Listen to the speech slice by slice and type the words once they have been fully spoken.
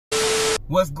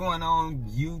What's going on,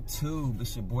 YouTube?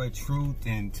 It's your boy Truth,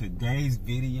 and today's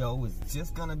video is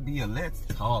just gonna be a let's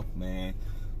talk, man.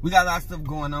 We got a lot of stuff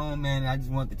going on, man. I just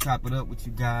wanted to chop it up with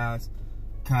you guys,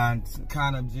 kind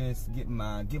of just get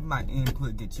my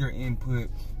input, get your input,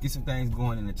 get some things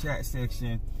going in the chat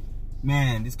section.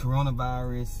 Man, this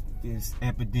coronavirus, this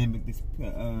epidemic, this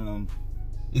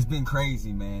it's been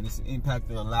crazy, man. It's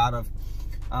impacted a lot of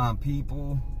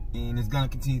people, and it's gonna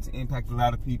continue to impact a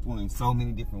lot of people in so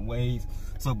many different ways.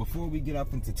 So before we get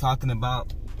up into talking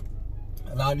about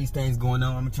a lot of these things going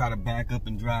on, I'm gonna try to back up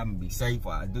and drive and be safe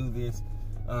while I do this.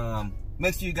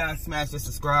 Make sure you guys smash the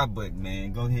subscribe button,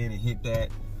 man. Go ahead and hit that.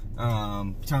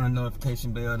 Turn on the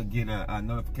notification bell to get a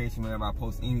notification whenever I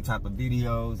post any type of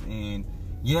videos. And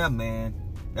yeah, man,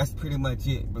 that's pretty much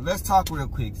it. But let's talk real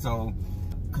quick. So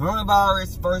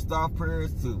coronavirus, first off,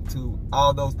 prayers to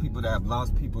all those people that have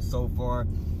lost people so far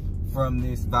from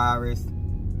this virus,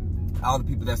 all the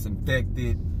people that's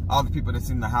infected, all the people that's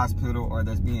in the hospital or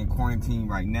that's being quarantined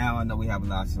right now. I know we have a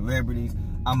lot of celebrities.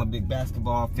 I'm a big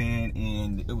basketball fan,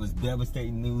 and it was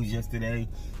devastating news yesterday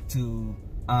to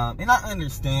and I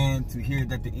understand to hear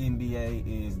that the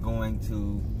NBA is going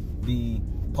to be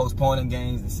postponing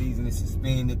games. The season is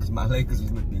suspended because my Lakers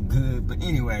was looking good. But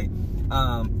anyway,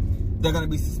 they're going to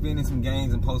be suspending some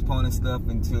games and postponing stuff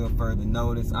until further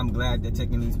notice. I'm glad they're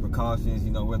taking these precautions, you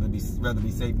know, rather be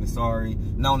safe than sorry.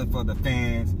 Not only for the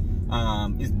fans,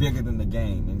 it's bigger than the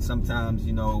game. And sometimes,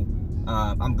 you know,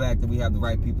 I'm glad that we have the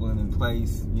right people in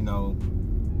place, you know,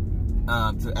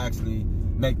 to actually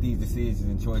make these decisions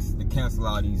and choices to cancel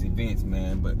all these events,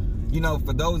 man. But, you know,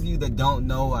 for those of you that don't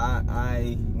know,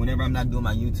 I whenever I'm not doing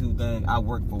my YouTube thing, I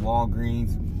work for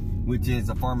Walgreens, which is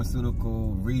a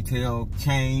pharmaceutical retail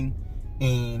chain.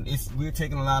 And we're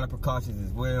taking a lot of precautions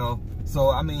as well.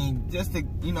 So, I mean, just to,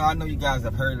 you know, I know you guys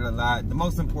have heard it a lot. The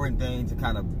most important thing to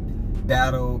kind of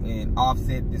battle and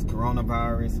offset this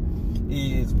coronavirus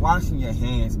is washing your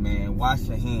hands, man. Wash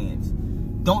your hands.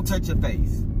 Don't touch your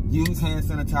face. Use hand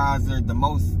sanitizer. The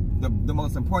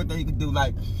most important thing you can do,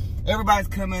 like, everybody's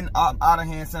coming out of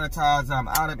hand sanitizer. I'm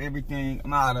out of everything.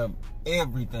 I'm out of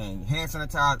everything. Hand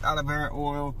sanitizer, aloe vera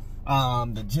oil,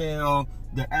 the gel,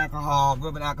 the alcohol,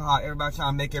 rubbing alcohol. Everybody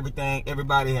trying to make everything.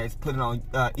 Everybody has put it on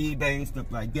eBay and stuff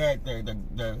like that.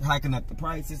 They're hiking up the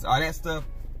prices, all that stuff.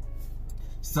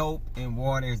 Soap and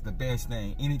water is the best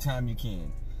thing anytime you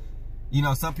can. You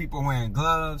know, some people are wearing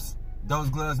gloves. Those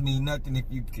gloves mean nothing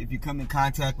if you come in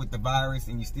contact with the virus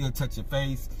and you still touch your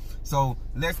face. So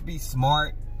let's be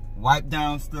smart. Wipe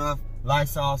down stuff,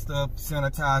 Lysol stuff,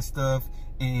 sanitize stuff,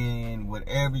 and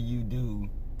whatever you do,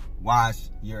 wash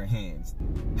your hands.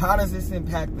 How does this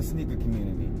impact the sneaker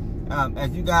community? As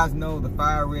you guys know, the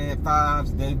Fire Red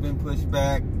 5s, they've been pushed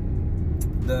back.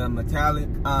 The metallic,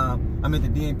 the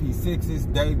DMP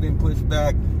 6s, they've been pushed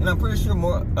back. And I'm pretty sure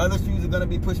more other shoes are going to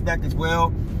be pushed back as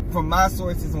well. From my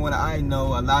sources and what I know,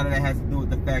 a lot of that has to do with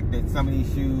the fact that some of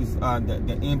these shoes,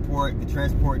 the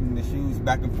transporting the shoes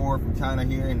back and forth from China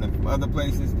here and from other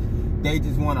places, they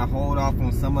just want to hold off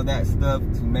on some of that stuff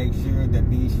to make sure that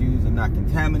these shoes are not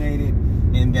contaminated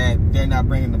and that they're not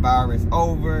bringing the virus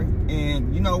over.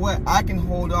 And you know what? I can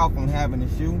hold off on having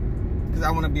a shoe because I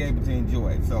want to be able to enjoy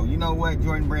it. So you know what,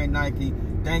 Jordan Brand Nike,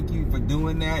 thank you for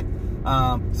doing that.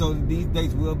 So these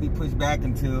dates will be pushed back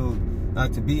until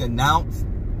to be announced.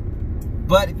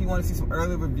 But if you want to see some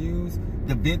early reviews,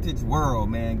 the Vintage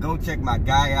World, man, go check my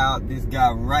guy out. This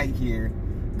guy right here.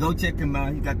 Go check him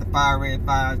out. He got the Fire Red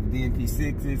 5s, the DMP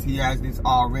 6s. He has this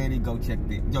already. Go check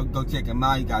him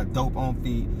out. He got dope on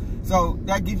feet. So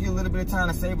that gives you a little bit of time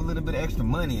to save a little bit of extra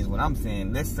money is what I'm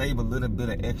saying. Let's save a little bit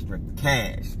of extra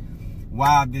cash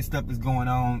while this stuff is going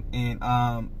on. And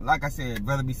like I said,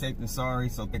 rather be safe than sorry.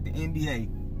 So at the NBA,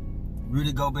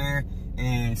 Rudy Gobert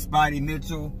and Spidey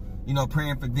Mitchell, you know,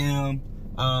 praying for them.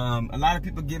 A lot of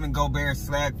people giving Gobert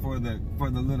slack for the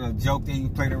little joke that he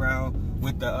played around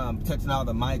with the touching all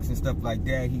the mics and stuff like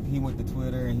that. He went to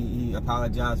Twitter and he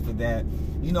apologized for that.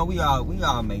 You know, we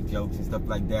all make jokes and stuff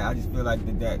like that. I just feel like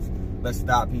let's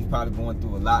stop. He's probably going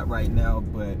through a lot right now,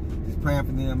 but just praying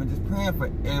for them and just praying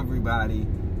for everybody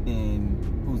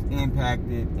who's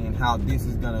impacted and how this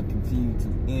is gonna continue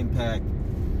to impact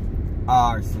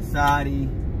our society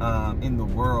in the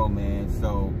world, man.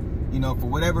 So, you know, for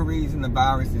whatever reason, the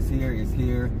virus is here.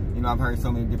 You know, I've heard so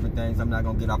many different things. I'm not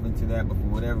going to get off into that, but for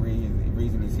whatever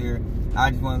reason it's here. I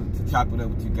just wanted to chop it up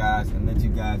with you guys and let you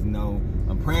guys know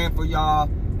I'm praying for y'all.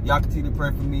 Y'all continue to pray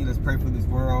for me. Let's pray for this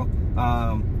world.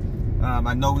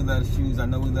 I know we love shoes. I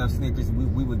know we love sneakers.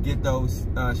 We would get those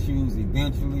shoes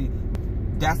eventually.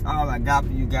 That's all I got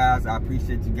for you guys. I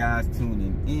appreciate you guys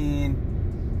tuning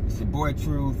in. It's your boy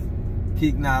Truth,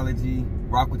 Geeknology.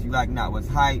 Rock what you like, not what's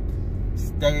hype.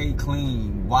 Stay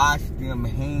clean. Wash them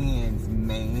hands,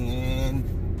 man.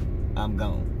 I'm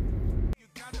gone. You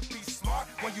gotta be smart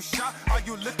when you shop. Are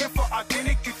you looking for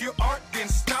authentic? If you aren't, then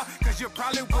stop, cause you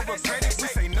probably will regret it. We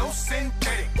say no sin.